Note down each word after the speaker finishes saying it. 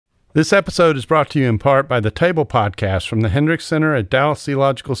This episode is brought to you in part by the Table Podcast from the Hendricks Center at Dallas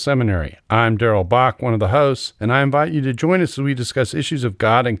Theological Seminary. I'm Darrell Bach, one of the hosts, and I invite you to join us as we discuss issues of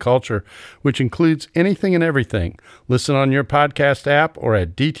God and culture, which includes anything and everything. Listen on your podcast app or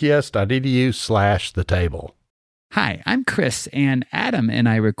at dts.edu/thetable. Hi, I'm Chris, and Adam and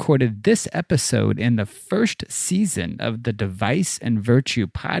I recorded this episode in the first season of the Device and Virtue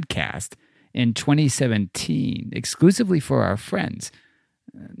podcast in 2017, exclusively for our friends.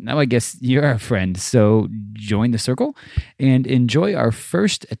 Now I guess you're our friend, so join the circle and enjoy our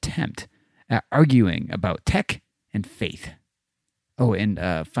first attempt at arguing about tech and faith. Oh, and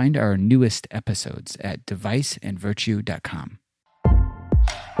find our newest episodes at deviceandvirtue.com.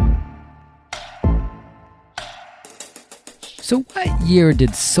 So what year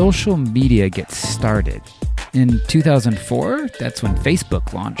did social media get started? In 2004? That's when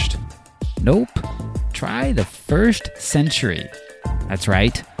Facebook launched. Nope. Try the first century. That's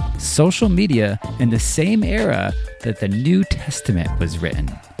right, social media in the same era that the New Testament was written.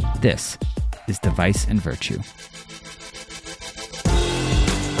 This is Device and Virtue.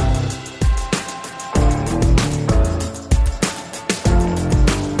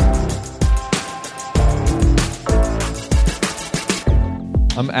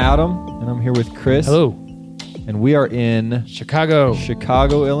 I'm Adam, and I'm here with Chris. Hello. And we are in Chicago,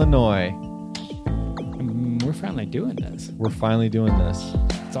 Illinois. We're finally doing this.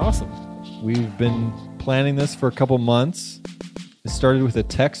 It's awesome. We've been planning this for a couple months. It started with a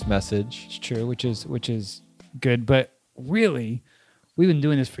text message. It's true, which is good, but really, we've been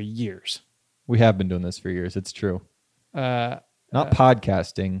doing this for years. We have been doing this for years. It's true. Not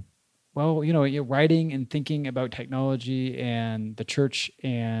podcasting. Well, you know, you're writing and thinking about technology and the church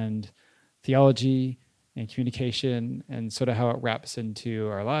and theology and communication and sort of how it wraps into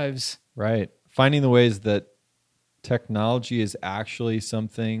our lives. Right. Finding the ways that technology is actually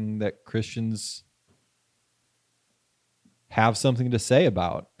something that Christians have something to say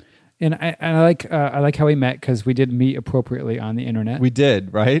about. And I like how we met because we did meet appropriately on the internet. We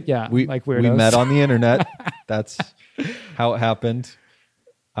did, right? Yeah, we, like weirdos. We met on the internet. That's how it happened.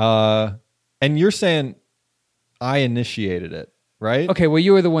 And you're saying I initiated it, right? Okay, well,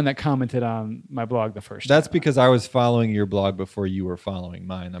 you were the one that commented on my blog the first That's time. because I was following your blog before you were following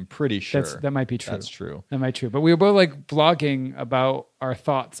mine. I'm pretty sure. That might be true. That's true. That might be true. But we were both like blogging about our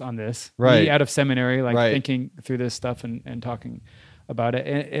thoughts on this. Right. Me out of seminary, like Right. thinking through this stuff and talking about it.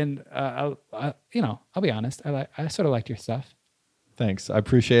 And I'll be honest. I sort of liked your stuff. Thanks. I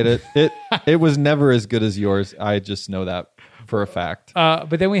appreciate it. It was never as good as yours. I just know that for a fact.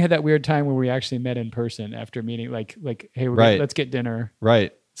 But then we had that weird time where we actually met in person after meeting, like, hey, let's get dinner.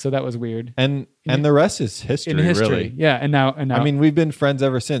 Right. So that was weird. And the rest is history, really. Yeah. And now, I mean, we've been friends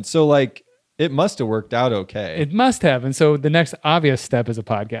ever since. So like, it must have worked out okay. It must have. And so the next obvious step is a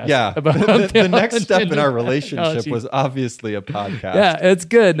podcast. Yeah. About the next step in our relationship technology. was obviously a podcast. Yeah, it's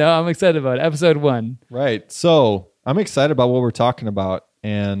good. No, I'm excited about it. Episode 1. Right. So I'm excited about what we're talking about.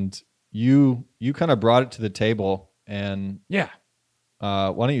 And you kind of brought it to the table. And yeah.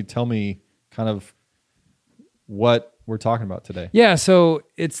 Why don't you tell me kind of what we're talking about today? Yeah, so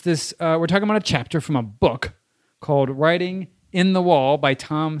it's this, we're talking about a chapter from a book called Writing in the Wall by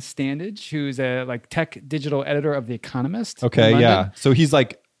Tom Standage, who's a tech digital editor of The Economist. Okay, yeah. So he's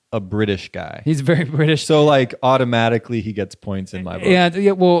like a British guy. He's very British. So like automatically he gets points in my book. And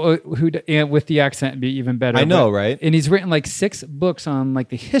yeah, well, and with the accent it'd be even better. I know, right? And he's written like 6 books on like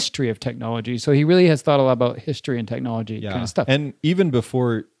the history of technology. So he really has thought a lot about history and technology kind of stuff. And even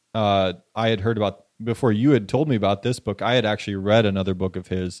before before you had told me about this book, I had actually read another book of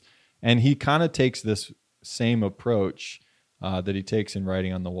his, and he kind of takes this same approach that he takes in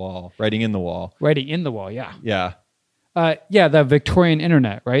Writing in the Wall, yeah. Yeah. The Victorian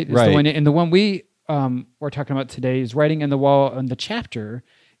internet, right? Is right. The one, and the one we're talking about today is Writing in the Wall, and the chapter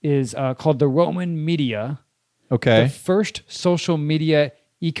is called The Roman Media, Okay. the first social media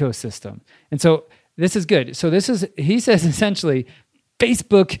ecosystem. And so this is good. So he says essentially,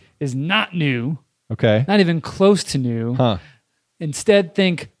 Facebook is not new, Okay. not even close to new. Huh. Instead,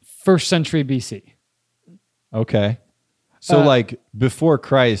 think 1st century BC. Okay. So like before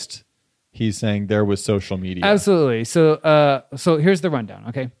Christ, he's saying there was social media. Absolutely. So here's the rundown.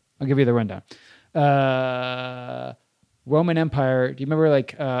 Okay, I'll give you the rundown. Roman Empire. Do you remember,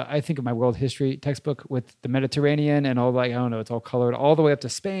 I think of my world history textbook with the Mediterranean and all, I don't know, it's all colored all the way up to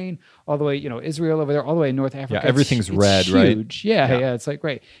Spain, all the way, Israel over there, all the way in North Africa. Yeah, everything's red, huge. right? Yeah, it's like,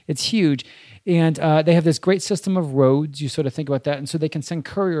 right. It's huge. And they have this great system of roads. You sort of think about that. And so they can send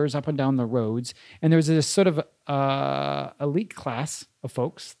couriers up and down the roads. And there's this sort of elite class of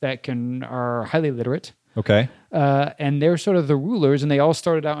folks that are highly literate. Okay. And they're sort of the rulers, and they all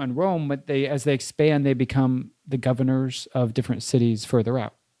started out in Rome, but as they expand, they become the governors of different cities further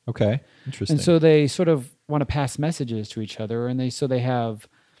out. Okay. Interesting. And so they sort of want to pass messages to each other, and they have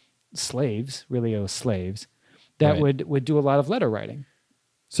slaves, really slaves, that would do a lot of letter writing.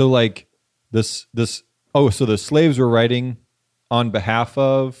 So like so the slaves were writing on behalf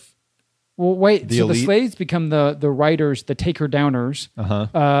of the slaves become the writers, the taker downers,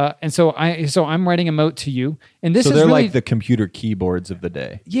 and so I'm writing a note to you, and this is they're really like the computer keyboards of the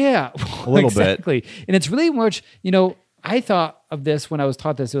day. Yeah, a little exactly. bit, and it's really much. I thought of this when I was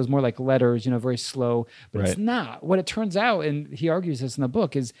taught this. It was more like letters, very slow, but it's not. What it turns out, and he argues this in the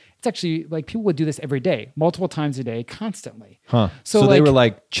book, is it's actually like people would do this every day, multiple times a day, constantly. Huh. So they were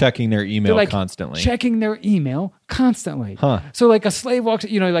like checking their email constantly. Checking their email constantly. Huh. So like a slave walks,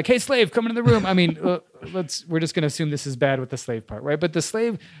 like, hey, slave, come into the room. I mean, we're just going to assume this is bad with the slave part, right? But the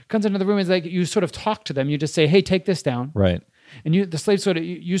slave comes into the room and is like, you sort of talk to them. You just say, hey, take this down. Right. And the slave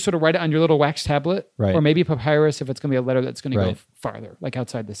you sort of write it on your little wax tablet, right. or maybe papyrus if it's going to be a letter that's going to go farther, like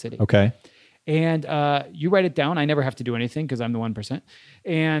outside the city. Okay. And you write it down. I never have to do anything because I'm the 1%.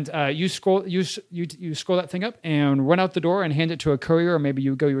 And you scroll that thing up and run out the door and hand it to a courier, or maybe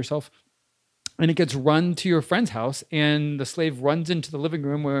you go yourself. And it gets run to your friend's house, and the slave runs into the living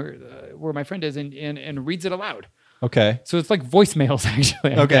room where my friend is and reads it aloud. Okay. So it's like voicemails,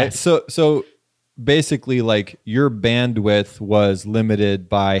 actually. Okay. So basically, like, your bandwidth was limited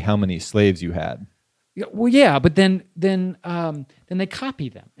by how many slaves you had. Well, yeah, but then they copy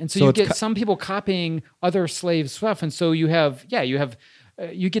them, and so you get some people copying other slaves' stuff, and so you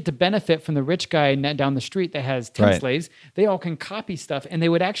get to benefit from the rich guy down the street that has 10 slaves. They all can copy stuff, and they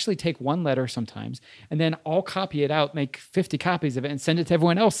would actually take one letter sometimes, and then all copy it out, make 50 copies of it, and send it to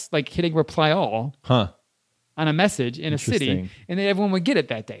everyone else, like hitting reply all on a message in a city, and then everyone would get it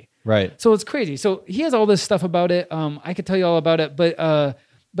that day. Right. So it's crazy. So he has all this stuff about it. I could tell you all about it, but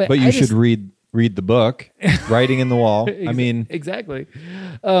you should read the book, Writing in the Wall. I mean, exactly.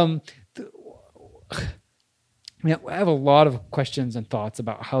 I have a lot of questions and thoughts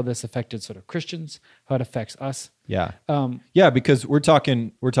about how this affected sort of Christians, how it affects us. Yeah. Because we're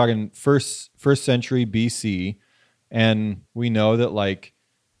talking first century BC, and we know that like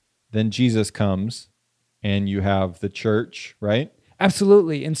then Jesus comes, and you have the church, right?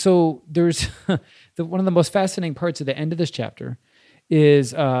 Absolutely. And so there's one of the most fascinating parts of the end of this chapter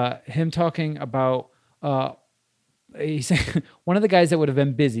is him talking about he's saying one of the guys that would have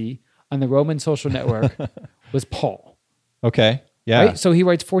been busy on the Roman social network was Paul. Okay. Yeah. Right? So he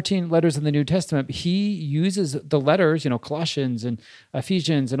writes 14 letters in the New Testament. He uses the letters, Colossians and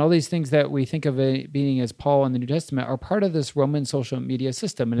Ephesians and all these things that we think of being as Paul in the New Testament are part of this Roman social media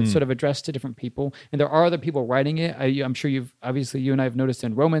system. And it's sort of addressed to different people. And there are other people writing it. I'm sure you and I have noticed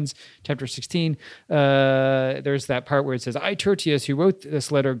in Romans chapter 16, there's that part where it says, I, Tertius, who wrote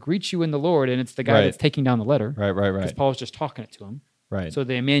this letter, greet you in the Lord. And it's the guy that's taking down the letter. Right. Because Paul's just talking it to him. Right. So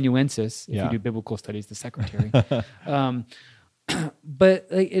the amanuensis, if you do biblical studies, the secretary. But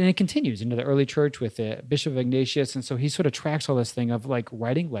and it continues into the early church with the Bishop of Ignatius, and so he sort of tracks all this thing of like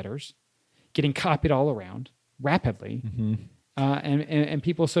writing letters, getting copied all around rapidly, and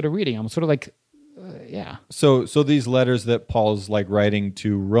people sort of reading them, sort of like, So these letters that Paul's like writing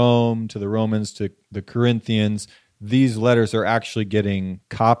to Rome, to the Romans, to the Corinthians, these letters are actually getting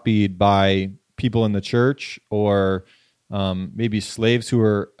copied by people in the church, or maybe slaves who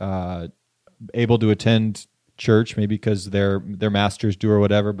are able to attend church, maybe because their masters do or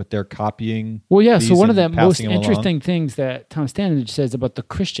whatever, but they're copying. Well, yeah. So one of the most interesting things that Tom Standage says about the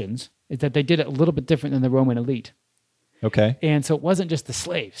Christians is that they did it a little bit different than the Roman elite. Okay. And so it wasn't just the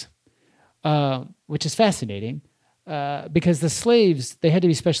slaves, which is fascinating because the slaves, they had to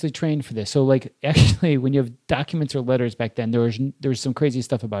be specially trained for this. So like actually when you have documents or letters back then, there was some crazy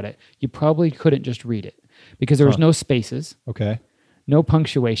stuff about it. You probably couldn't just read it because there was no spaces. Okay. No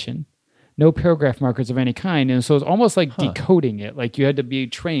punctuation. No paragraph markers of any kind. And so it's almost like decoding it. Like you had to be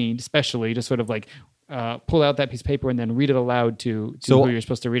trained specially to sort of like pull out that piece of paper and then read it aloud to who you're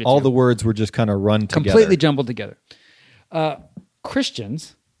supposed to read it to. All the words were just kind of run together. Completely jumbled together.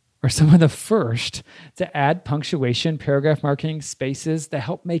 Christians are some of the first to add punctuation, paragraph marking, spaces that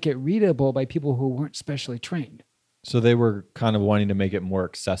help make it readable by people who weren't specially trained. So they were kind of wanting to make it more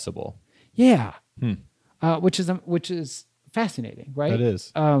accessible. Yeah. Which is fascinating, right? That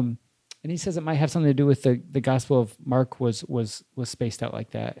is. And he says it might have something to do with the Gospel of Mark was spaced out like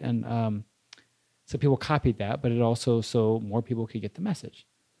that. And so people copied that, but it also so more people could get the message.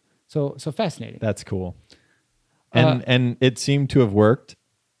 So fascinating. That's cool. And it seemed to have worked,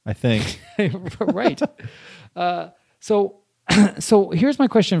 I think. Right. So here's my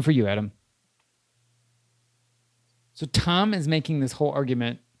question for you, Adam. So Tom is making this whole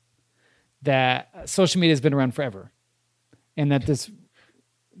argument that social media has been around forever, and that this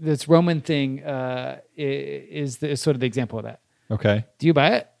Roman thing is sort of the example of that. Okay. Do you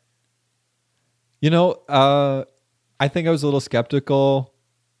buy it? I think I was a little skeptical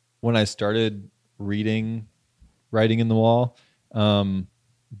when I started reading Writing in the Wall. But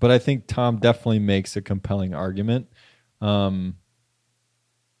I think Tom definitely makes a compelling argument.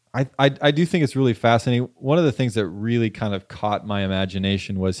 I do think it's really fascinating. One of the things that really kind of caught my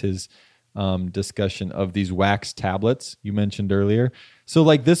imagination was his discussion of these wax tablets you mentioned earlier. So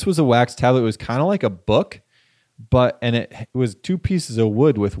like this was a wax tablet. It was kind of like a book, and it was 2 pieces of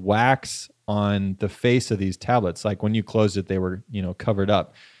wood with wax on the face of these tablets. Like when you closed it, they were, covered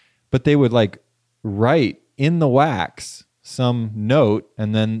up, but they would like write in the wax some note,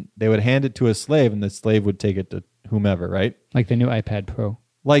 and then they would hand it to a slave, and the slave would take it to whomever, right? Like the new iPad Pro.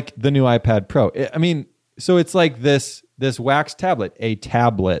 Like the new iPad Pro. So it's like this wax tablet, a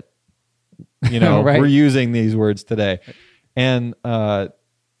tablet. Right. We're using these words today. And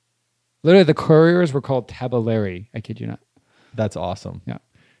literally the couriers were called tabulary. I kid you not. That's awesome.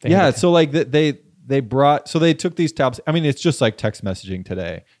 Yeah. So like they took these tablets. I mean, it's just like text messaging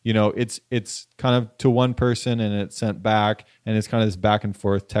today. It's kind of to one person and it's sent back, and it's kind of this back and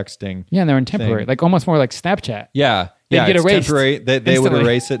forth texting. Yeah, and they're in temporary, like almost more like Snapchat. Yeah. They get erased. Temporary. They would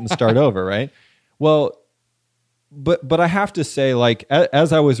erase it and start over, right? Well, but I have to say, like,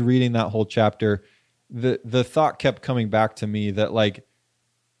 as I was reading that whole chapter, the thought kept coming back to me that like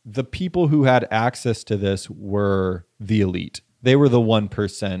the people who had access to this were the elite. They were the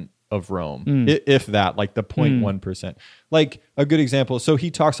 1% of Rome, if that, like the 0.1%. Like a good example. So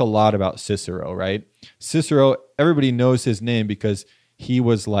he talks a lot about Cicero, right? Cicero, everybody knows his name because he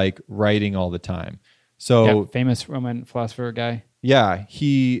was like writing all the time. So famous Roman philosopher guy. Yeah,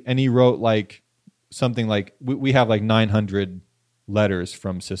 he wrote like something like we have like 900 letters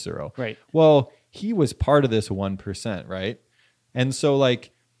from Cicero. Right. Well, he was part of this 1%, right? And so like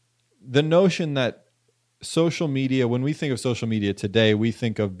the notion that social media, when we think of social media today, we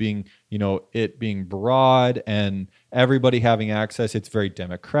think of being, it being broad and everybody having access. It's very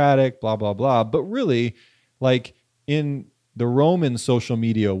democratic, blah, blah, blah. But really, like in the Roman social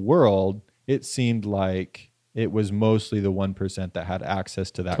media world, it seemed like it was mostly the 1% that had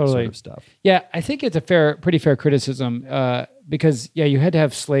access to that sort of stuff. Yeah, I think it's a pretty fair criticism because, you had to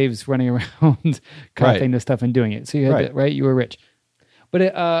have slaves running around copying this stuff and doing it. So you had to, right? You were rich.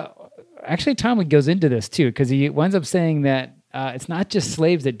 But actually, Tom goes into this too, because he winds up saying that it's not just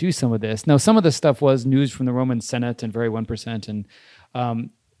slaves that do some of this. No, some of the stuff was news from the Roman Senate and very 1%, and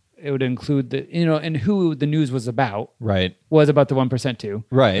it would include and who the news was about. Right, was about the 1% too.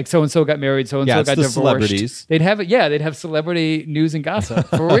 Right, like so and so got married, so and so got divorced. Celebrities. They'd have they'd have celebrity news and gossip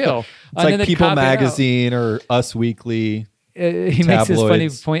for real. It's like People Magazine or Us Weekly. He makes this funny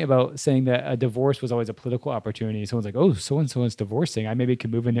point about saying that a divorce was always a political opportunity. Someone's like, "Oh, so and so is divorcing. I maybe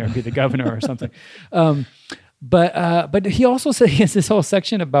could move in there and be the governor or something." But he also said he has this whole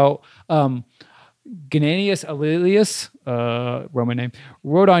section about Gnaeus Aurelius, Roman name,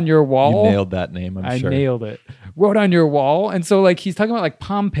 wrote on your wall. You nailed that name. I'm sure. I nailed it. Wrote on your wall, and so like he's talking about like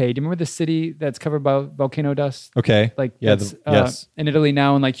Pompeii. Do you remember the city that's covered by volcano dust? Okay. Like yes, in Italy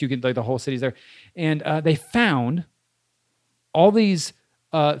now, and like you could like the whole city's there, and they found all these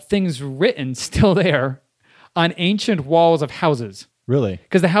things written still there on ancient walls of houses. Really?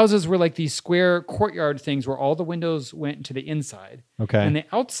 Because the houses were like these square courtyard things where all the windows went to the inside. Okay. And the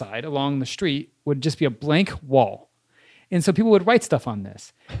outside along the street would just be a blank wall. And so people would write stuff on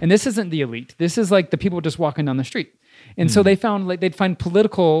this. And this isn't the elite. This is like the people just walking down the street. And so they found they'd find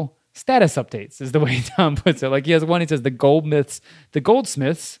political status updates is the way Tom puts it. Like he has one, he says the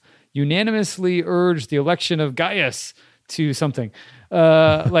goldsmiths unanimously urged the election of Gaius to something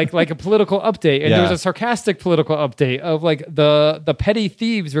like a political update, and there was a sarcastic political update of like the petty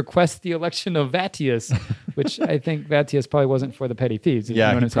thieves request the election of Vatius, which I think Vatius probably wasn't for the petty thieves. He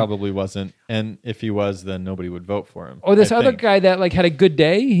probably wasn't, and if he was, then nobody would vote for him. Or this other guy that like had a good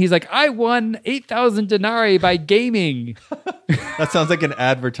day. He's like, I won 8,000 denarii by gaming. That sounds like an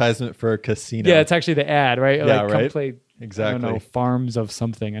advertisement for a casino. Yeah, it's actually the ad, right? Yeah, like, right. Come play, exactly. I don't know, farms of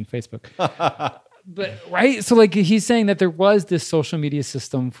something on Facebook. But right, so like he's saying that there was this social media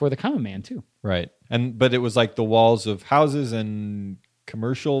system for the common man too. Right, but it was like the walls of houses and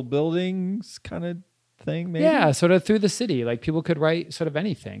commercial buildings kind of thing, maybe. Yeah, sort of through the city, like people could write sort of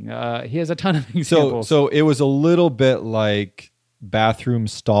anything. He has a ton of examples. So it was a little bit like bathroom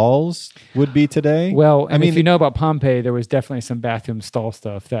stalls would be today. Well, I mean, if you know about Pompeii, there was definitely some bathroom stall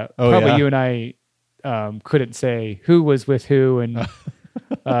stuff that probably you and I couldn't say who was with who and.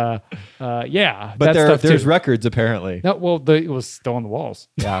 Yeah, But that stuff there's too. records apparently. No, well, it was still on the walls.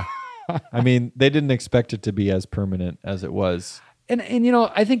 Yeah. I mean, they didn't expect it to be as permanent as it was. And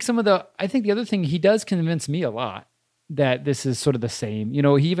I think the other thing, he does convince me a lot that this is sort of the same.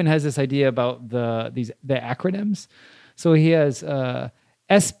 He even has this idea about the acronyms. So he has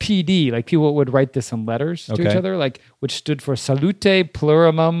SPD, like people would write this in letters to each other, like which stood for Salute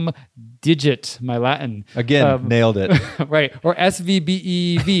Plurimum Digit, my Latin. Again, nailed it. Right. Or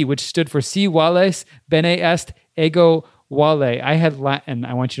SVBEV, which stood for Si Vales Bene Est Ego Vale. I had Latin,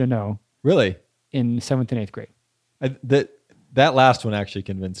 I want you to know, Really? in 7th and 8th grade. That last one actually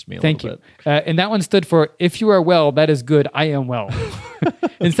convinced me a Thank little you. bit. And that one stood for, if you are well, that is good, I am well.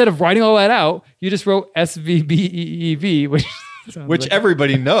 Instead of writing all that out, you just wrote SVBEEV, Which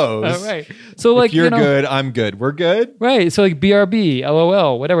everybody knows. Right. So like, if you're good, I'm good. We're good. Right. So like BRB,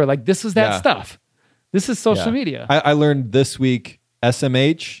 LOL, whatever. Like this is that Yeah. stuff. This is social Yeah. media. I learned this week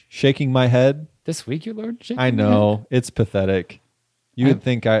SMH, shaking my head. This week you learned shit? I know. It's pathetic. You would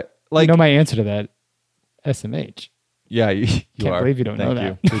think I You like know my answer to that. SMH. yeah, you Can't are. believe you don't know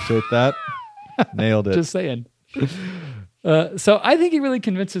Thank that. you. Appreciate that. Nailed it. Just saying. So I think he really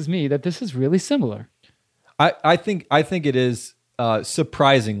convinces me that this is really similar. I think it is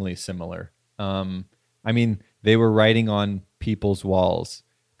surprisingly similar. I mean, they were writing on people's walls.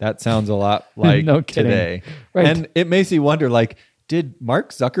 That sounds a lot like No kidding. today. Right. And it makes me wonder, like, did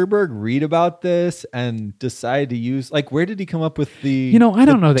Mark Zuckerberg read about this and decide to use, like, where did he come up with the I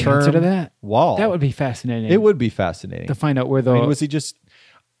don't know the answer to term that. wall? That would be fascinating. It would be fascinating. to find out where the I mean, was he just,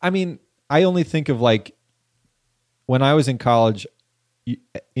 I only think of, like, when I was in college,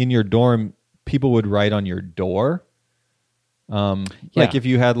 in your dorm, people would write on your door. Like if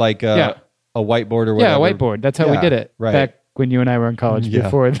you had like a whiteboard or whatever. Yeah, a whiteboard. That's how we did it right. back when you and I were in college Yeah.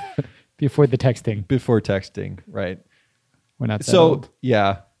 before the texting. Before texting, right. We're not that So, old.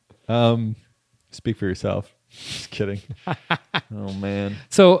 yeah. Speak for yourself. Just kidding. Oh, man.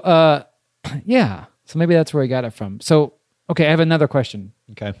 So yeah. So maybe that's where I got it from. So okay, I have another question.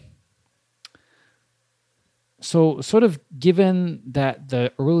 Okay. So sort of given that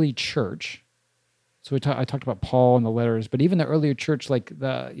the early church, so I talked about Paul and the letters, but even the earlier church, like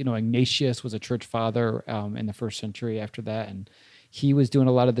Ignatius was a church father in the first century after that, and he was doing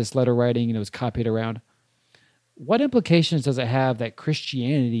a lot of this letter writing and it was copied around. What implications does it have that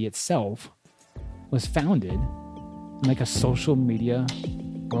Christianity itself was founded in like a social media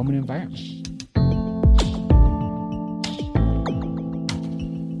Roman environment?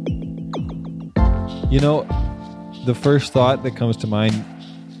 The first thought that comes to mind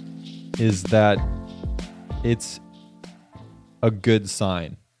is that it's a good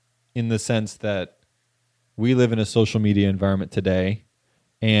sign in the sense that we live in a social media environment today.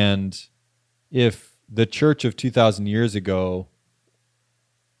 And if the church of 2,000 years ago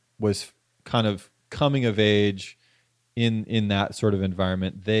was kind of coming of age in that sort of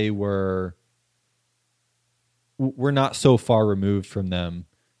environment, we're not so far removed from them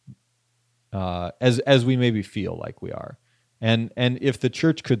as we maybe feel like we are. And if the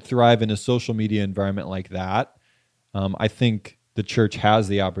church could thrive in a social media environment like that, I think the church has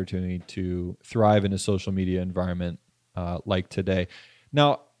the opportunity to thrive in a social media environment like today.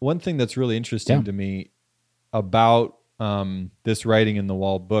 Now, one thing that's really interesting to me about this Writing in the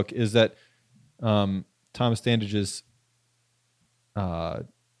Wall book is that Tom Standage's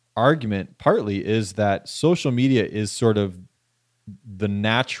argument partly is that social media is sort of the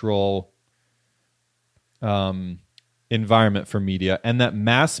natural environment for media, and that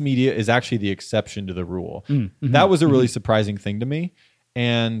mass media is actually the exception to the rule. Mm-hmm. That was a really surprising thing to me,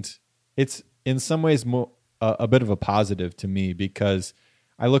 and it's in some ways a bit of a positive to me, because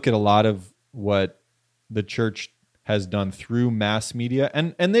I look at a lot of what the church has done through mass media,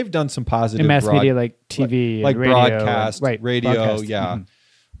 and they've done some positive media like TV, like and radio, broadcast, right? radio, Broadcast. yeah.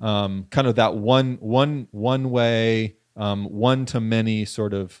 Mm-hmm. Kind of that one way, one to many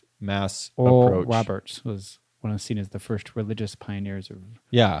sort of mass approach. Roberts was one of seen as the first religious pioneers of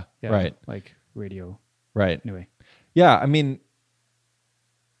right, like radio. Right. Anyway. Yeah, I mean,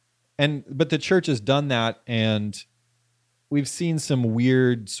 but the church has done that, and we've seen some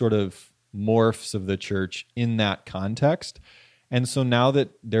weird sort of morphs of the church in that context. And so now that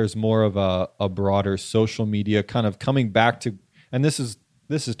there's more of a broader social media kind of coming back to, and this is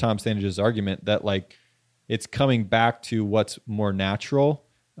Tom Standage's argument, that like it's coming back to what's more natural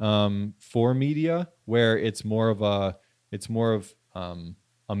for media, where it's more of a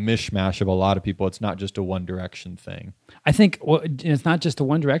mishmash of a lot of people. It's not just a one direction thing. I think it's not just a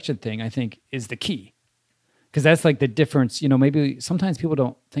one direction thing, I think is the key. Because that's like the difference, maybe sometimes people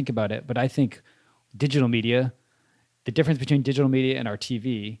don't think about it, but I think digital media the difference between digital media and our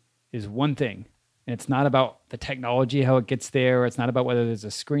TV is one thing. And it's not about the technology, how it gets there. It's not about whether there's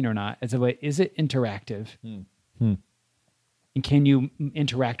a screen or not. It's about, is it interactive? And can you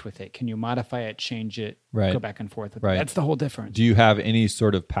interact with it? Can you modify it, change it, go back and forth? With it? That's the whole difference. Do you have any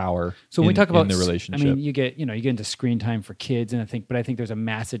sort of power when we talk about the relationship? I mean, you get into screen time for kids, and I think there's a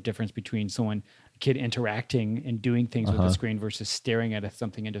massive difference between a kid interacting and doing things with the screen versus staring at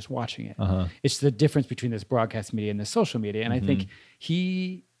something and just watching it. It's the difference between this broadcast media and the social media. And I think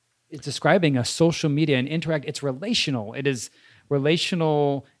he is describing a social media and it's relational. It is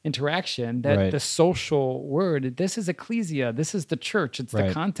relational interaction that the social word, this is ecclesia, this is the church. It's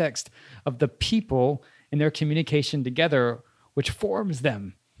the context of the people and their communication together, which forms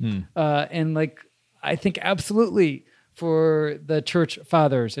them. And I think absolutely for the church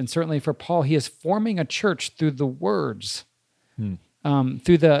fathers, and certainly for Paul, he is forming a church through the words,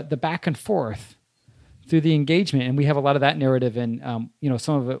 through the back and forth, through the engagement. And we have a lot of that narrative in,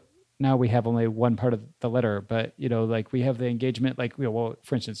 some of it. Now we have only one part of the letter, but we have the engagement,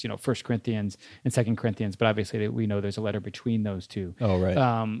 for instance, 1 Corinthians and 2 Corinthians, but obviously we know there's a letter between those two. Oh,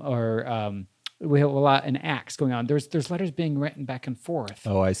 right. We have a lot in Acts going on. There's letters being written back and forth.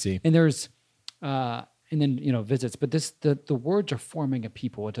 Oh, I see. And there's, and then visits, but the words are forming a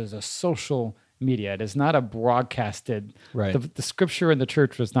people. It is a social media. It is not a broadcasted. Right. The scripture in the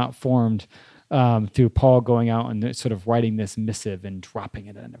church was not formed through Paul going out and sort of writing this missive and dropping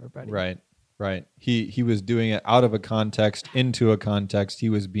it on everybody. Right. He was doing it out of a context into a context. He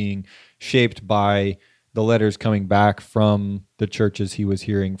was being shaped by the letters coming back from the churches he was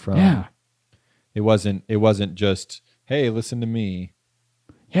hearing from. Yeah. It wasn't just, hey, listen to me.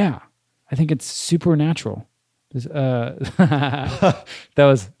 Yeah. I think it's supernatural. That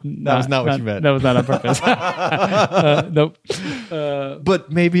was not what you meant. That was not on purpose. Nope.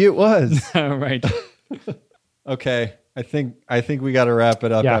 But maybe it was. Right. Okay. I think we got to wrap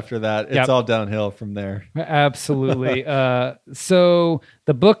it up after that. It's all downhill from there. Absolutely. So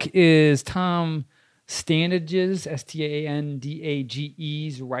the book is Tom Standage's,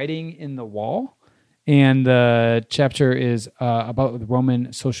 Standage's Writing in the Wall. And the chapter is about the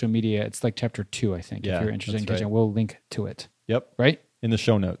Roman social media. It's like chapter 2, I think, if you're interested in catching. We'll link to it. Yep. Right? In the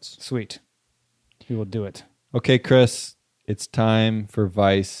show notes. Sweet. We will do it. Okay, Chris, it's time for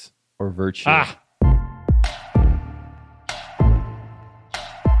Vice or Virtue.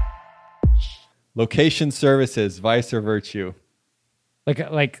 Location services, Vice or Virtue.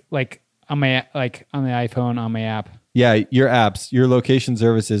 Like on my on the iPhone, on my app. Yeah, your apps, your location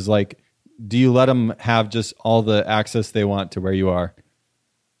services, do you let them have just all the access they want to where you are?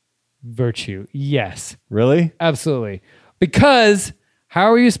 Virtue, yes. Really? Absolutely. Because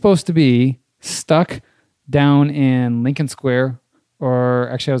how are you supposed to be stuck down in Lincoln Square? Or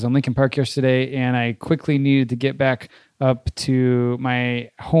actually, I was in Lincoln Park yesterday, and I quickly needed to get back up to my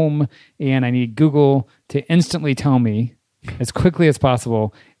home, and I need Google to instantly tell me as quickly as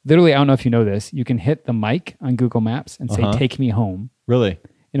possible. Literally, I don't know if you know this, you can hit the mic on Google Maps and say, take me home. Really?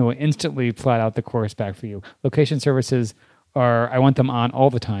 And it will instantly plot out the course back for you. Location services I want them on all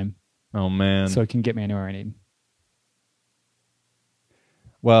the time. Oh, man. So it can get me anywhere I need.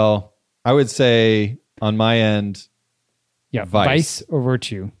 Well, I would say on my end, Vice or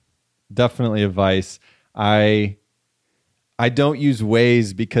Virtue? Definitely a Vice. I don't use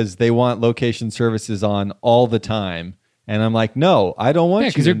Waze because they want location services on all the time. And I'm like, no, I don't want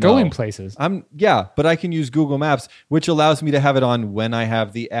you to know. because you're going places. But I can use Google Maps, which allows me to have it on when I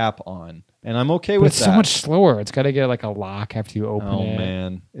have the app on. And I'm okay with that. It's so much slower. It's got to get a lock after you open it. Oh,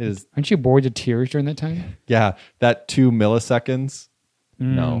 man. Aren't you bored to tears during that time? Yeah, that 2 milliseconds.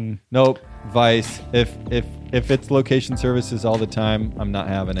 No. Nope. Vice. If it's location services all the time, I'm not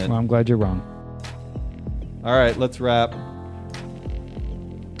having it. Well, I'm glad you're wrong. All right, let's wrap.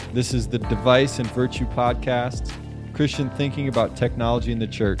 This is the Device and Virtue podcast. Christian thinking about technology in the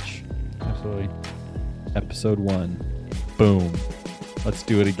church. Absolutely. Episode 1. Boom. Let's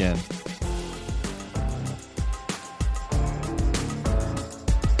do it again.